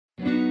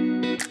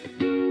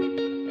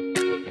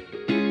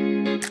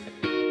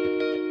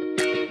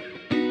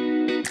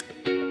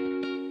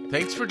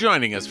Thanks for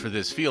joining us for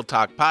this Field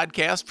Talk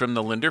podcast from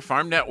the Linder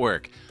Farm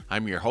Network.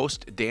 I'm your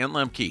host, Dan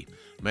Lemke.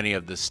 Many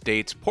of the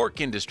state's pork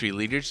industry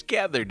leaders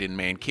gathered in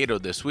Mankato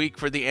this week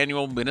for the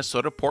annual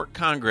Minnesota Pork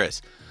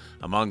Congress.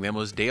 Among them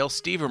was Dale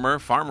Stevermer,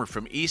 farmer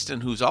from Easton,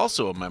 who's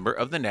also a member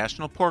of the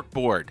National Pork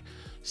Board.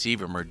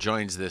 Stevermer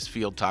joins this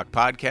Field Talk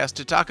podcast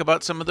to talk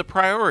about some of the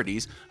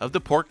priorities of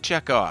the pork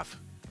checkoff.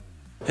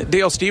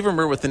 Dale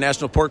Stevermer with the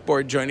National Pork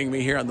Board joining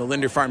me here on the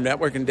Linder Farm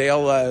Network. And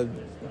Dale,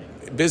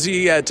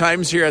 busy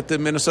times here at the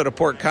Minnesota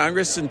Pork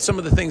Congress, and some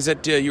of the things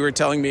that you were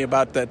telling me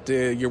about that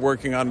you're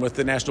working on with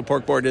the National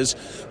Pork Board is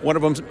one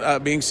of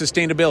them being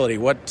sustainability.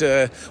 What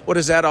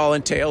does that all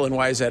entail, and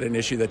why is that an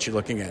issue that you're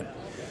looking at?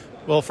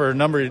 Well, for a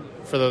number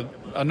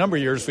of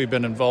years, we've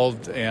been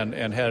involved and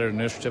had an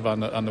initiative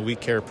on the We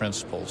Care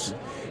principles,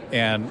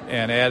 and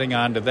adding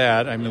on to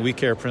that, I mean, We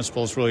Care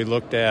principles really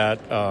looked at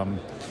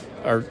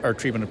our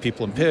treatment of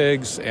people and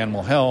pigs,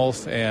 animal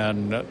health,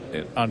 and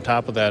on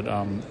top of that,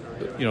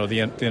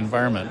 the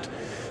environment.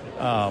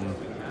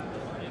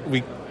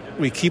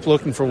 We keep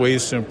looking for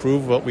ways to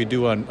improve what we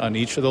do on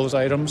each of those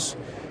items,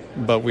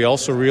 but we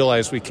also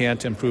realize we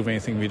can't improve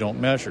anything we don't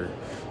measure.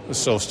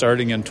 So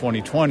starting in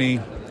 2020,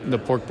 the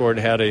Pork Board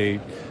had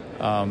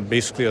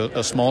basically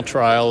a small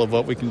trial of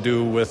what we can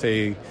do with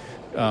a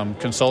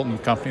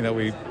consultant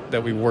company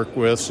that we work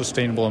with,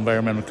 Sustainable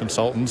Environmental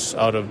Consultants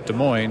out of Des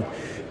Moines,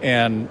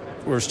 and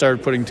we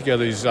started putting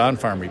together these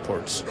on-farm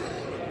reports.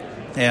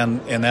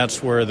 And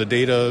that's where the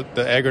data,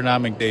 the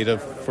agronomic data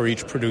for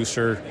each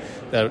producer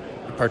that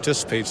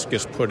participates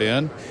gets put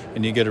in,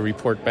 and you get a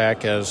report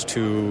back as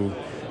to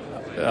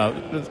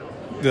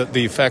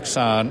the effects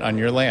on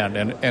your land.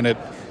 And it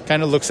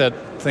kind of looks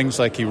at things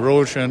like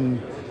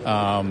erosion,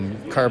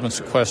 carbon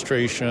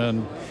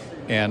sequestration,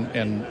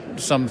 and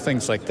some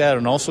things like that,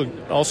 and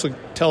also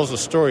tells a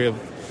story of,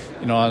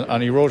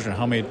 on erosion,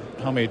 how many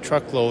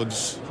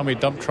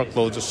dump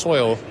truckloads of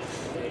soil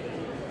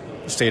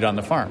stayed on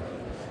the farm.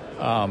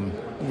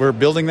 We're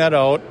building that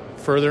out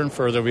further and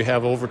further. We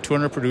have over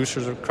 200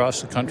 producers across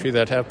the country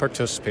that have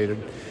participated.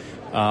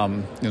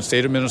 In the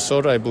state of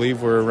Minnesota, I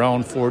believe we're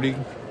around 40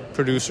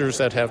 producers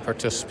that have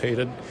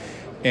participated.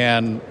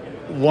 And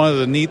one of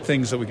the neat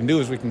things that we can do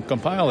is we can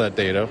compile that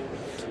data.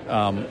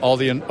 All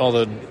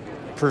the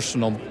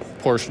personal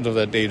portions of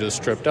that data is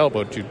stripped out,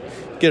 but you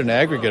get an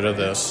aggregate of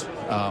this.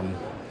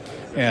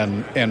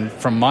 And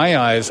from my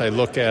eyes, I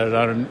look at it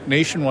on a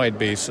nationwide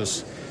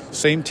basis,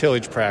 same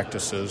tillage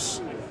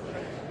practices.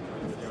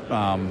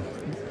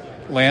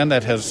 Land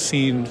that has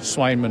seen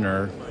swine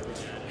manure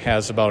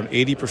has about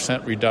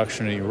 80%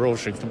 reduction in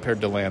erosion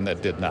compared to land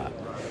that did not.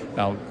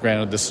 Now,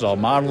 granted, this is all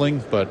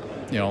modeling, but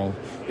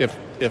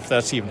if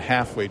that's even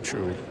halfway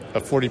true,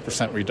 a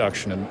 40%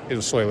 reduction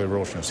in soil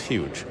erosion is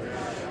huge.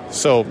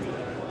 So,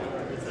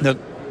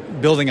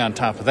 building on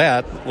top of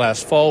that,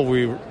 last fall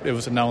it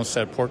was announced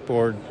that Pork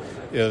Board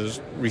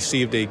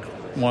received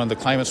one of the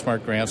Climate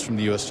Smart grants from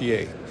the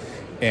USDA.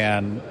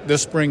 And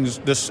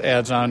this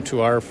adds on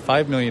to our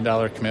 $5 million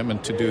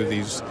commitment to do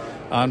these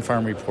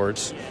on-farm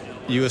reports.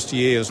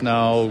 USDA is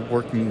now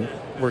working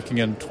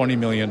in $20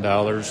 million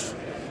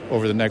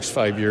over the next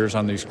 5 years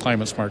on these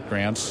Climate Smart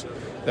grants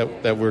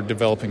that we're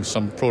developing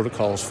some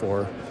protocols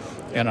for.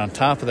 And on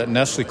top of that,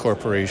 Nestle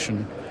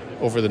Corporation,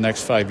 over the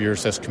next 5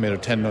 years, has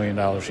committed $10 million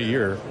a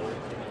year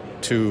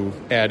to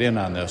add in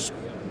on this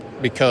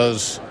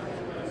because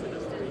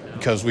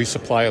we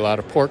supply a lot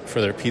of pork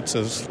for their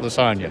pizzas,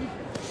 lasagna.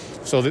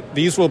 So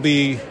these will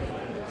be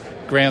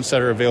grants that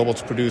are available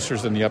to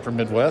producers in the upper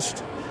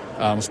Midwest,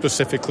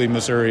 specifically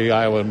Missouri,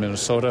 Iowa, and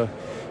Minnesota.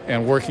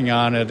 And working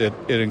on it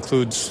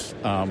includes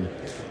not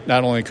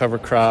only cover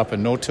crop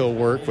and no-till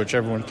work, which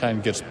everyone kind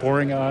of gets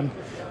boring on,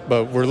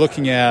 but we're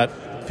looking at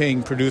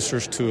paying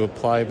producers to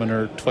apply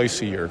manure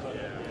twice a year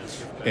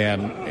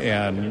and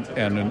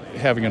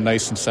having a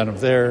nice incentive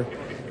there,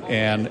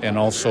 and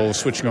also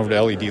switching over to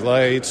LED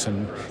lights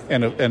and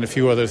a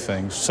few other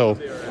things. So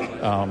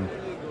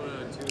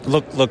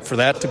look for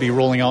that to be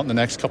rolling out in the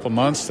next couple of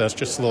months. That's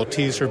just a little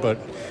teaser, but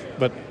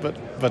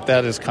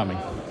that is coming.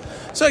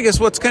 So I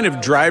guess what's kind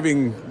of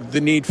driving the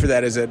need for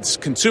that? Is it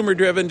consumer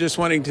driven, just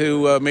wanting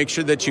to make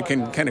sure that you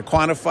can kind of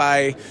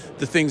quantify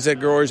the things that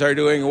growers are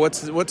doing?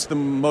 What's the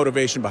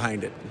motivation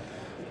behind it?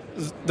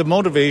 The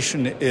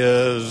motivation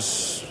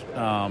is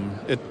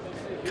it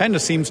kind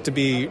of seems to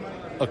be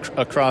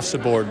across the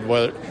board.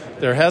 Whether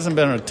there hasn't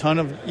been a ton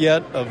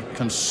of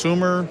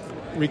consumer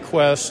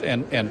requests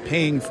and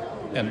paying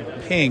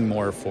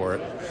more for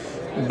it.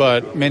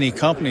 But many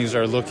companies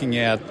are looking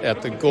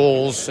at the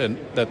goals and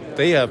that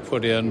they have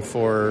put in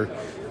for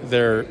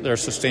their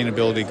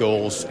sustainability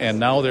goals, and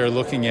now they're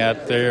looking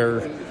at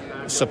their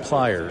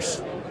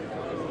suppliers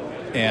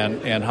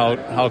and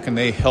how can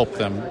they help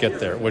them get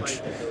there, which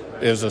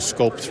is a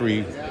Scope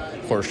 3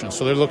 portion.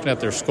 So they're looking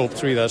at their Scope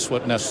 3. That's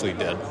what Nestle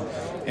did.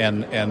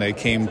 And they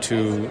came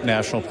to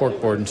National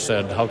Pork Board and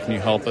said, how can you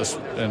help us?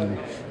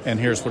 And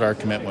here's what our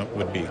commitment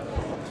would be.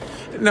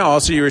 No,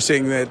 also you were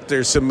saying that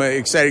there's some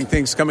exciting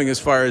things coming as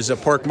far as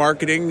pork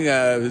marketing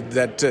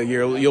that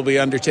you'll be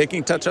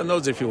undertaking. Touch on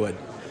those if you would.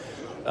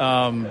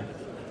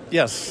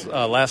 Yes,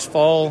 last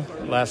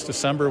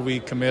December, we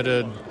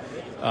committed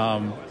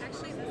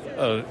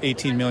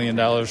 $18 million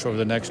over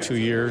the next 2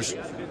 years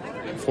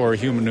for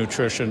human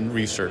nutrition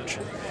research.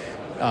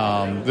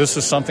 This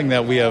is something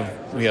that we have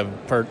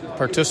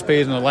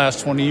participated in the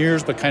last 20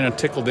 years, but kind of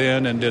tickled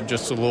in and did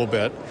just a little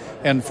bit.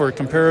 And for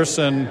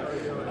comparison,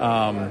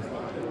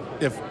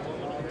 if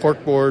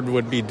Pork Board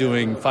would be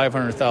doing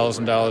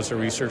 $500,000 of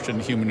research in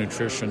human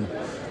nutrition,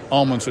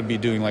 almonds would be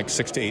doing like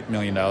 $6 to $8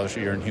 million a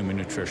year in human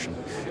nutrition.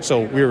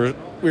 So we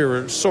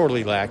were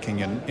sorely lacking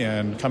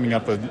in coming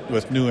up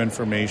with new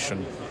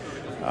information.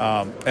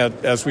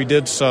 As we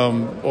did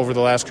some over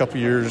the last couple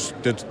of years,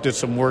 did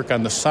some work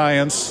on the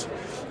science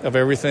of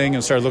everything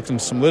and started looking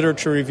at some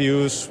literature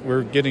reviews.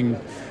 We're getting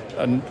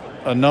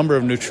a number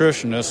of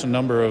nutritionists, a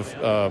number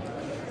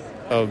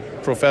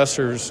of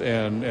professors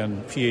and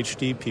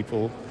PhD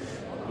people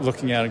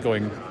looking at it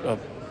going,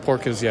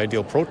 pork is the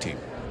ideal protein.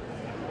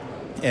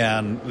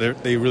 And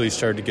they really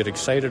started to get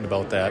excited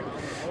about that.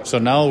 So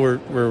now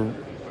we're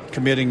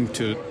committing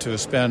to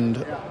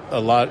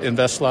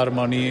invest a lot of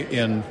money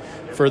in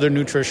further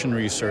nutrition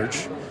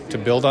research to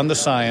build on the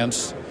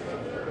science,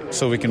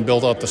 so we can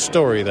build out the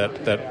story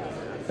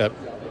that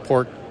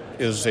pork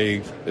is a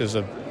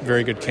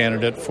very good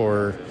candidate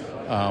for.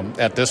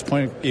 At this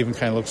point, even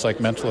kind of looks like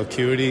mental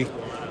acuity,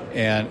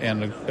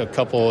 and a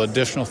couple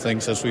additional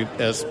things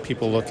as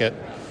people look at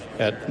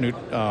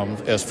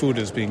as food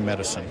as being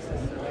medicine.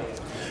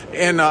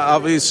 And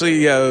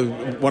obviously,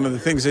 one of the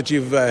things that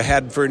you've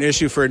had for an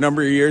issue for a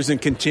number of years and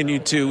continue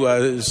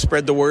to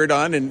spread the word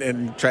on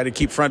and try to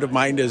keep front of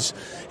mind is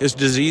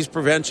disease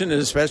prevention,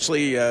 and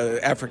especially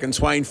African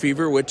swine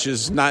fever, which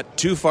is not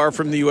too far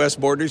from the U.S.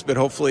 borders, but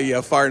hopefully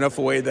far enough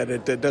away that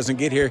it doesn't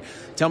get here.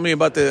 Tell me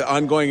about the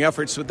ongoing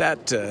efforts with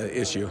that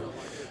issue.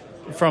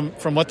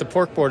 From what the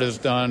Pork Board has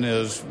done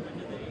is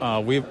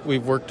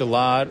we've worked a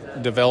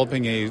lot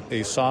developing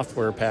a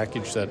software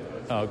package that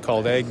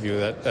called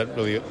AgView that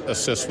really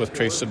assists with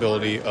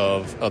traceability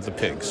of the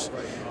pigs.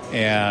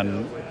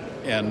 And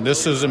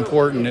this is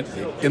important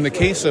in the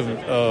case of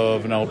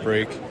an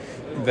outbreak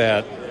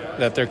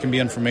that there can be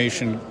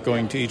information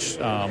going to each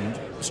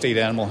state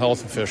animal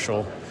health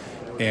official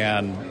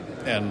and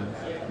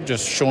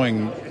just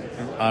showing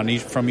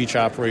from each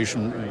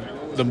operation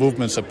the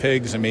movements of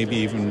pigs and maybe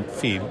even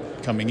feed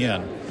coming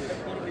in.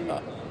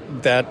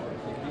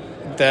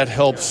 That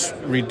helps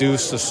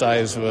reduce the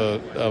size of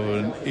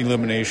an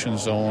elimination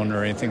zone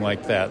or anything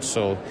like that.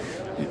 So,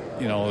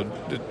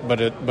 but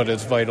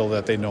it's vital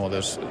that they know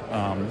this.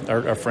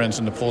 Our friends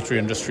in the poultry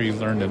industry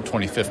learned in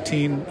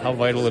 2015 how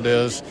vital it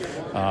is.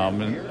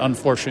 And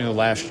unfortunately,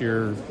 last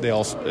year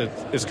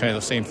it's kind of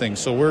the same thing.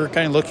 So we're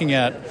kind of looking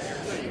at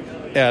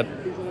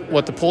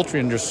what the poultry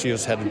industry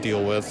has had to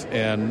deal with,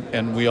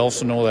 and we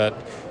also know that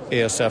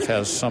ASF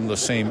has some of the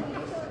same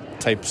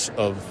types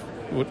of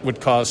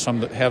would have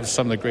some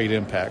of the great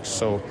impacts.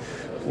 So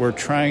we're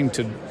trying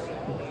to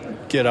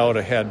get out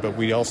ahead, but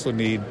we also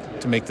need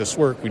to make this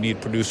work. We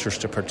need producers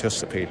to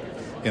participate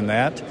in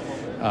that,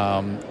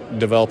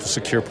 develop a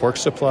secure pork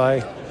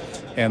supply,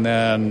 and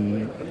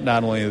then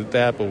not only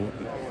that, but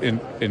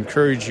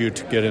encourage you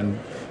to get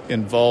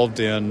involved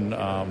in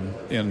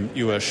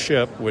U.S.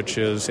 SHIP, which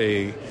is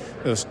a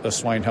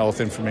swine health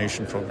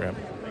information program,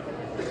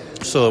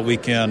 so that we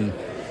can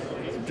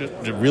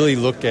really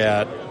look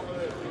at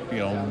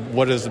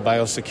what is the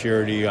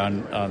biosecurity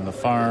on the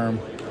farm,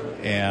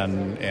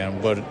 and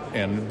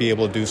be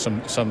able to do some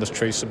of this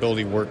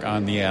traceability work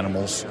on the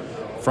animals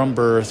from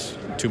birth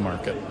to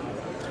market.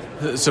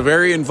 So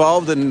very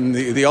involved in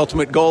the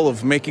ultimate goal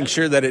of making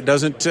sure that it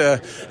doesn't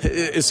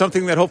is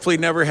something that hopefully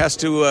never has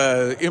to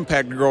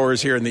impact growers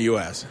here in the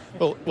U.S.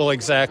 Well,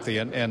 exactly,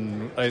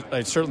 and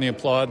I certainly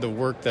applaud the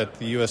work that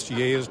the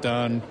USDA has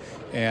done,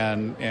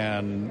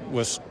 and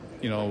with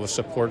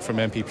support from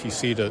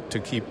MPPC to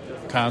keep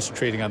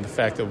concentrating on the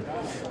fact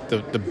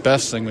that the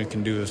best thing we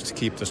can do is to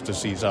keep this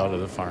disease out of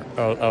the farm,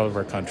 out of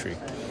our country,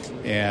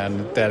 and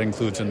that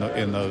includes in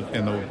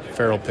the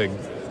feral pig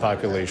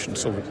population.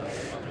 So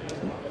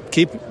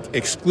keep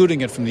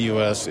excluding it from the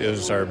U.S.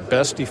 is our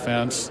best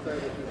defense,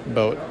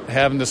 but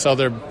having this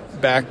other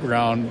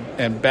background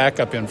and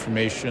backup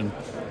information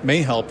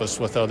may help us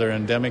with other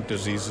endemic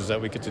diseases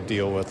that we get to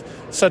deal with,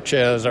 such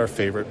as our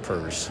favorite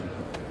PRRS.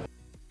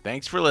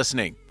 Thanks for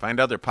listening. Find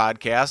other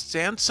podcasts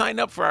and sign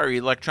up for our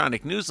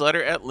electronic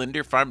newsletter at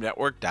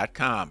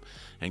linderfarmnetwork.com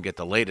and get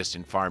the latest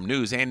in farm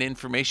news and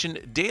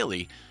information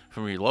daily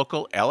from your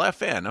local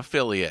LFN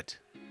affiliate.